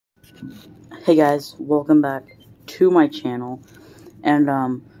Hey guys, welcome back to my channel. And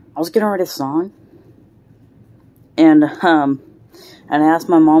I was gonna write a song, and I asked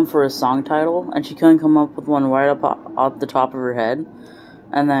my mom for a song title, and she couldn't come up with one right up off the top of her head.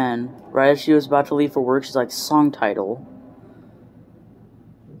 And then right as she was about to leave for work, she's like, "Song title,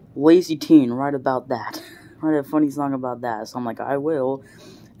 Lazy Teen, write about that. Write a funny song about that." So I'm like, I will.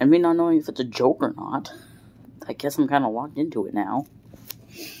 And me not knowing if it's a joke or not, I guess I'm kind of locked into it now.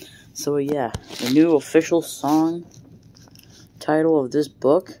 So yeah, the new official song title of this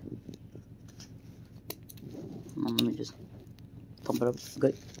book. Let me just pump it up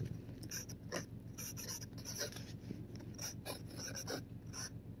good.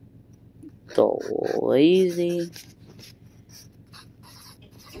 The Lazy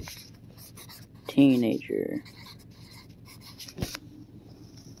Teenager.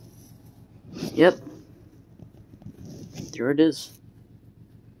 Yep. There it is.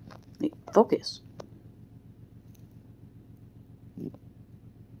 Hey, focus.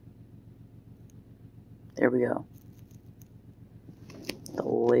 There we go. The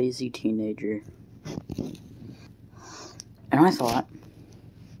Lazy Teenager. And I thought,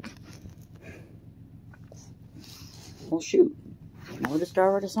 well, shoot, I'll just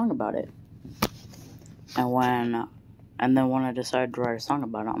start writing a song about it. And then when I decided to write a song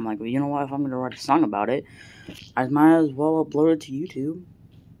about it, I'm like, well, you know what? If I'm going to write a song about it, I might as well upload it to YouTube.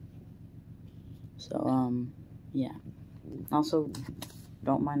 So, yeah. Also,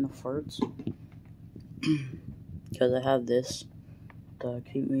 don't mind the farts. Because I have this to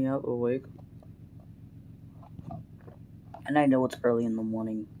keep me up awake. And I know it's early in the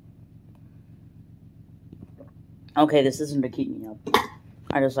morning. Okay, this isn't to keep me up.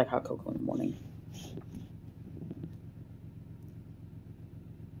 I just like hot cocoa in the morning.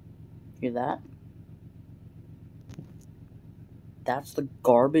 Hear that? That's the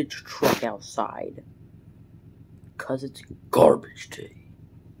garbage truck outside. 'Cause it's garbage day.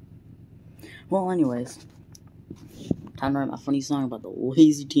 Well, anyways. Time to write my funny song about the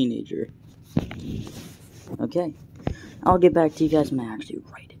lazy teenager. Okay. I'll get back to you guys when I actually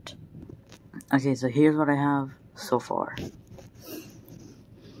write it. Okay, so here's what I have so far.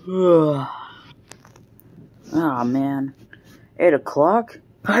 Ah, man. 8 o'clock?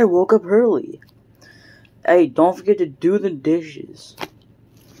 I woke up early. Hey, don't forget to do the dishes.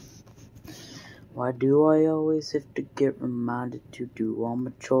 Why do I always have to get reminded to do all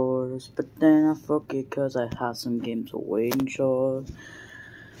my chores? But then I forget 'cause I have some games awaiting chores.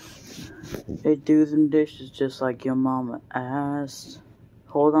 Hey, do them dishes just like your mama asked.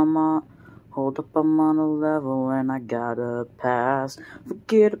 Hold up, I'm on a level and I gotta pass.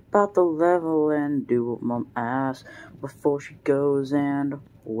 Forget about the level and do what mom asks before she goes and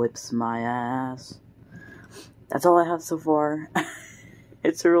whips my ass. That's all I have so far.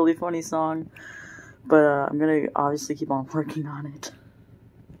 It's a really funny song, but I'm gonna obviously keep on working on it.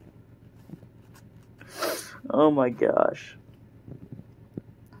 Oh my gosh.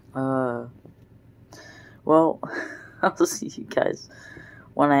 Well, I'll see you guys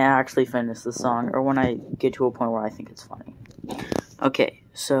when I actually finish the song, or when I get to a point where I think it's funny. Okay,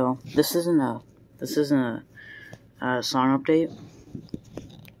 so this isn't a song update.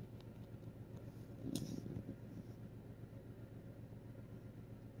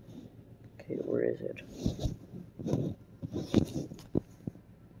 Okay, where is it?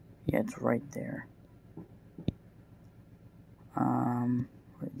 Yeah, it's right there.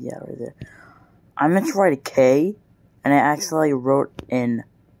 Yeah, right there. I meant to write a K, and I accidentally wrote in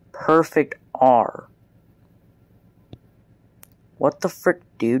perfect R. What the frick,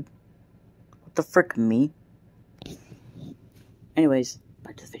 dude? What the frick, me? Anyways,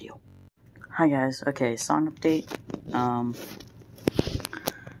 back to the video. Hi guys, okay, song update.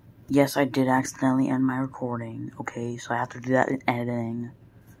 Yes, I did accidentally end my recording, okay, so I have to do that in editing,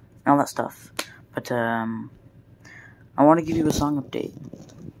 and all that stuff. But, I want to give you a song update.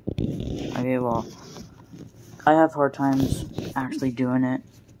 Okay, well, I have hard times actually doing it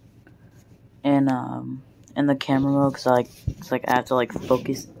in the camera mode, because I have to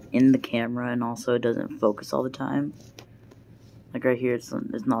focus in the camera, and also it doesn't focus all the time. Like right here, it's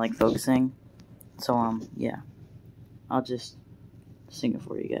not focusing. So yeah, I'll just sing it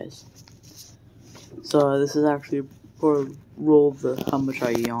for you guys. So this is actually for a role of how much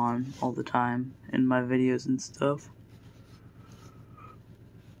I yawn all the time in my videos and stuff.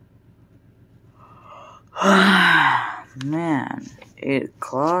 Man, 8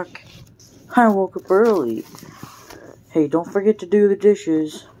 o'clock? I woke up early. Hey, don't forget to do the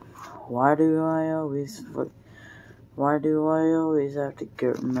dishes. Why do I always Why do I always have to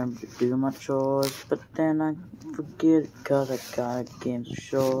remember to do my chores? But then I forget it 'cause I got games to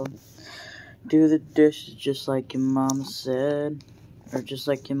show. Do the dishes just like your mama said, or just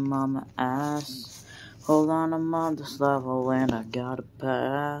like your mama asked. Hold on, I'm on this level and I gotta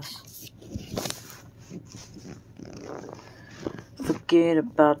pass. Forget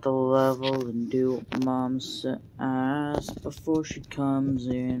about the level and do what mom asks before she comes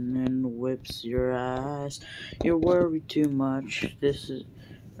in and whips your ass. You worry too much,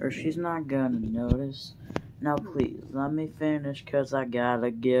 she's not gonna notice. Now please, let me finish 'cause I gotta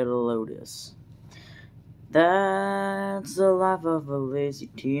get a lotus. That's the life of a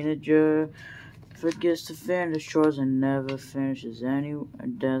lazy teenager. Forgets to finish chores and never finishes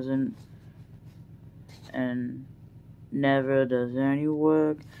never does any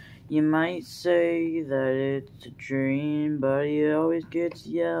work. You might say that it's a dream, but he always gets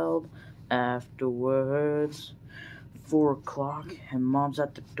yelled afterwards. 4 o'clock and mom's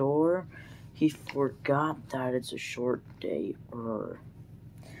at the door. He forgot that it's a short day.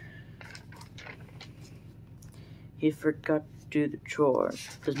 He forgot to do the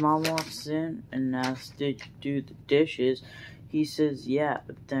chores. His mom walks in and asks, "Did you do the dishes?" He says, "Yeah,"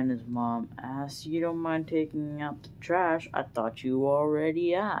 but then his mom asks, "You don't mind taking out the trash? I thought you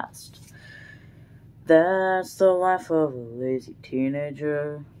already asked." That's the life of a lazy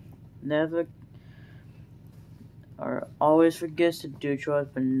teenager. Always forgets to do chores,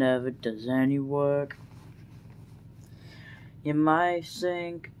 but never does any work. You might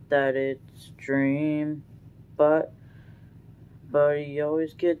think that it's a dream, but he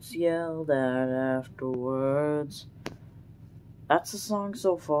always gets yelled at afterwards. That's the song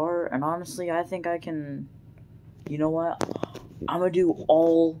so far, and honestly, I think I can, you know what, I'm gonna do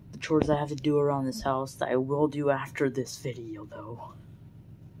all the chores I have to do around this house that I will do after this video, though.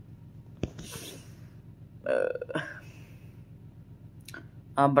 But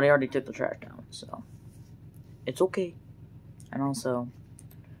I already took the trash down, so it's okay. And also,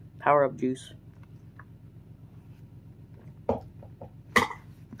 power up juice.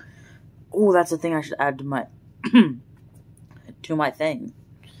 Oh, that's the thing I should add to my to my thing.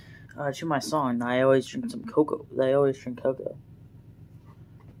 To my song. I always drink cocoa.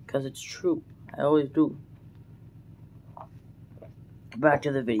 Because it's true. I always do. Back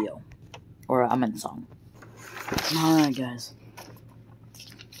to the video. Or I meant song. Alright, guys.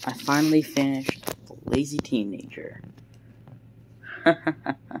 I finally finished Lazy Teenager.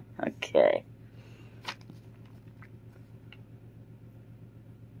 Okay.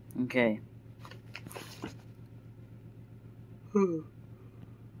 Okay.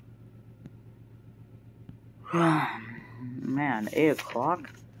 Man, 8 o'clock?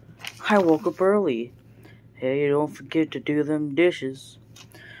 I woke up early. Hey, don't forget to do them dishes.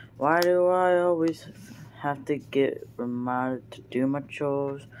 Why do I always have to get reminded to do my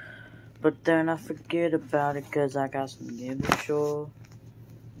chores? But then I forget about it 'cause I got some games to show.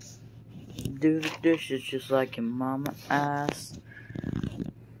 Do the dishes just like your mama asked.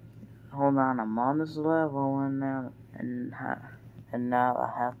 Hold on, I'm on this level and now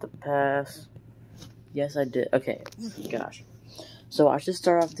I have to pass. Yes, I did. Okay, gosh. So I should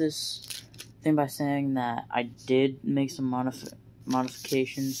start off this thing by saying that I did make some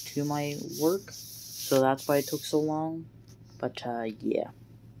modifications to my work, so that's why it took so long. But yeah,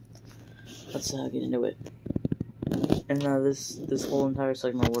 let's get into it. And this whole entire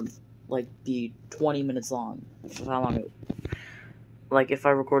segment would be 20 minutes long. For how long it? If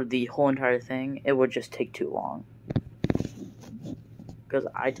I recorded the whole entire thing, it would just take too long. Because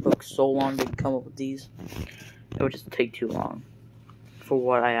I took so long to come up with these, it would just take too long for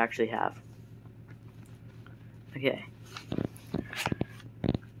what I actually have. Okay.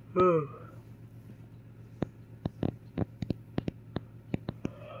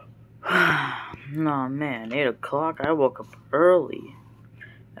 Nah, man, 8 o'clock, I woke up early.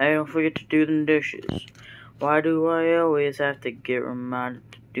 I don't forget to do them dishes. Why do I always have to get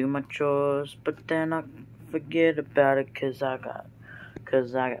reminded to do my chores? But then I forget about it 'cause I got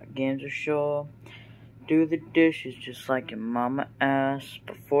games to show. Do the dishes just like your mama asked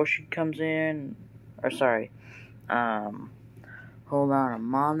before she comes in. Hold on,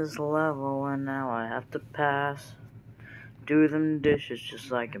 I'm on this level and now I have to pass. Do them dishes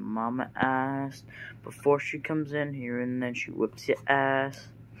just like your mama asked before she comes in here and then she whips your ass.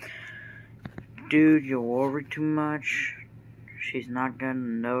 Dude, you worry too much. She's not gonna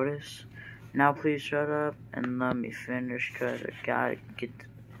notice. Now please shut up and let me finish 'cause I gotta get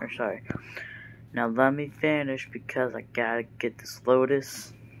Now let me finish because I gotta get this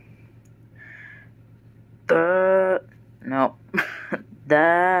lotus. No.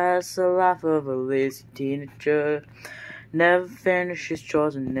 That's the life of a lazy teenager. Never finishes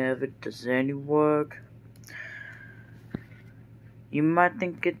chores and never does any work. You might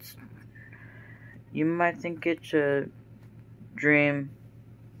think it's a dream.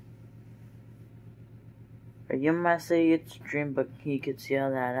 Or you might say it's a dream, but he gets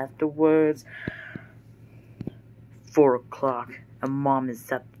yelled at afterwards. 4 o'clock, and Mom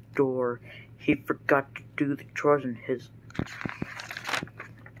is at the door. He forgot to do the chores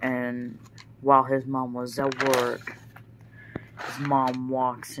and while his mom was at work, his mom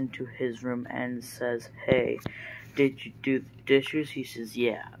walks into his room and says, "Hey, did you do the dishes?" He says,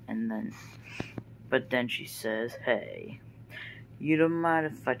 "Yeah," but then she says, "Hey, you don't mind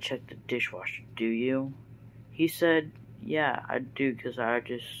if I check the dishwasher, do you?" He said, "Yeah, I do, cause I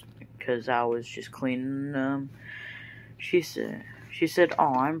was just cleaning them." She said,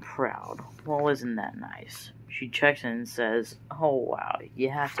 "Oh, I'm proud. Well, isn't that nice?" She checks in and says, "Oh, wow, you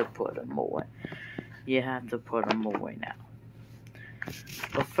have to put them away. You have to put them away now.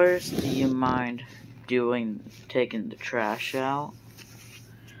 But first, do you mind taking the trash out?"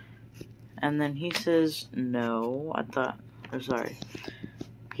 And then he says, "No,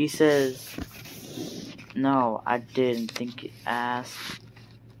 He says, "No, I didn't think you asked."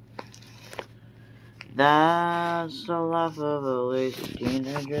 That's the life of a lazy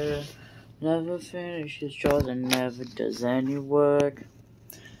teenager. Never finishes chores and never does any work.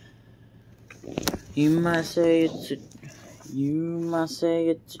 You might say it's a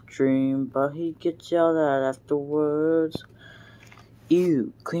dream, but he gets yelled at afterwards.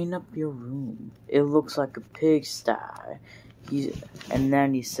 "Ew, clean up your room. It looks like a pigsty." And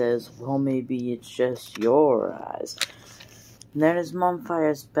then he says, "Well, maybe it's just your eyes." And then his mom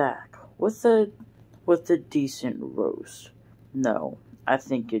fires back with a decent roast. "No, I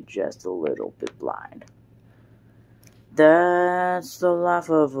think you're just a little bit blind." That's the life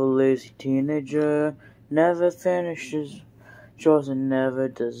of a lazy teenager. Never finishes chores and never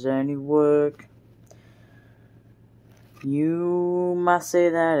does any work. You might say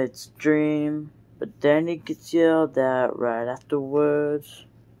that it's a dream, but then he gets yelled at right afterwards.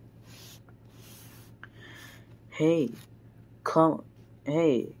 Hey, come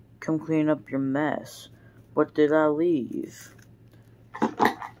clean up your mess. What did I leave?"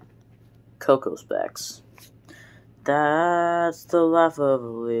 Cocoa Specks. That's the life of a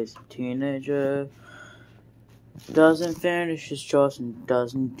lazy teenager. Doesn't finish his chores and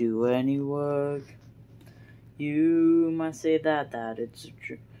doesn't do any work. You might say that it's a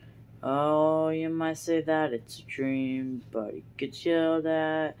dream. Oh, you might say that it's a dream, but he gets yelled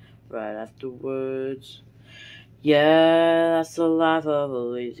at right afterwards. Yeah, that's the life of a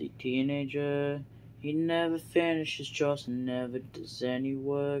lazy teenager. He never finishes chores and never does any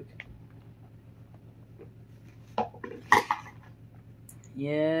work.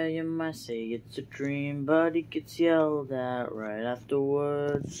 Yeah, you might say it's a dream, but he gets yelled at right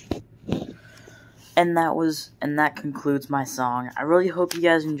afterwards. And that concludes my song. I really hope you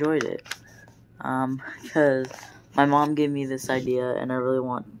guys enjoyed it. Because my mom gave me this idea, and I really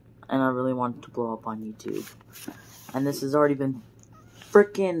want it to blow up on YouTube. And this has already been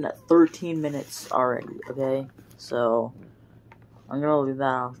freaking 13 minutes already. Okay, so I'm gonna leave that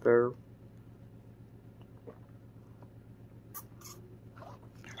out there.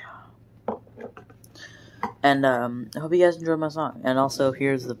 And I hope you guys enjoyed my song. And also,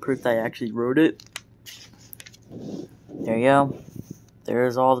 here's the proof that I actually wrote it. There you go.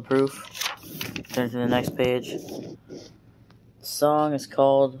 There's all the proof. Turn to the next page. The song is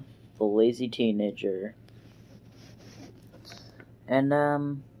called "The Lazy Teenager." And I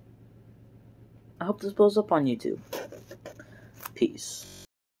hope this blows up on YouTube. Peace.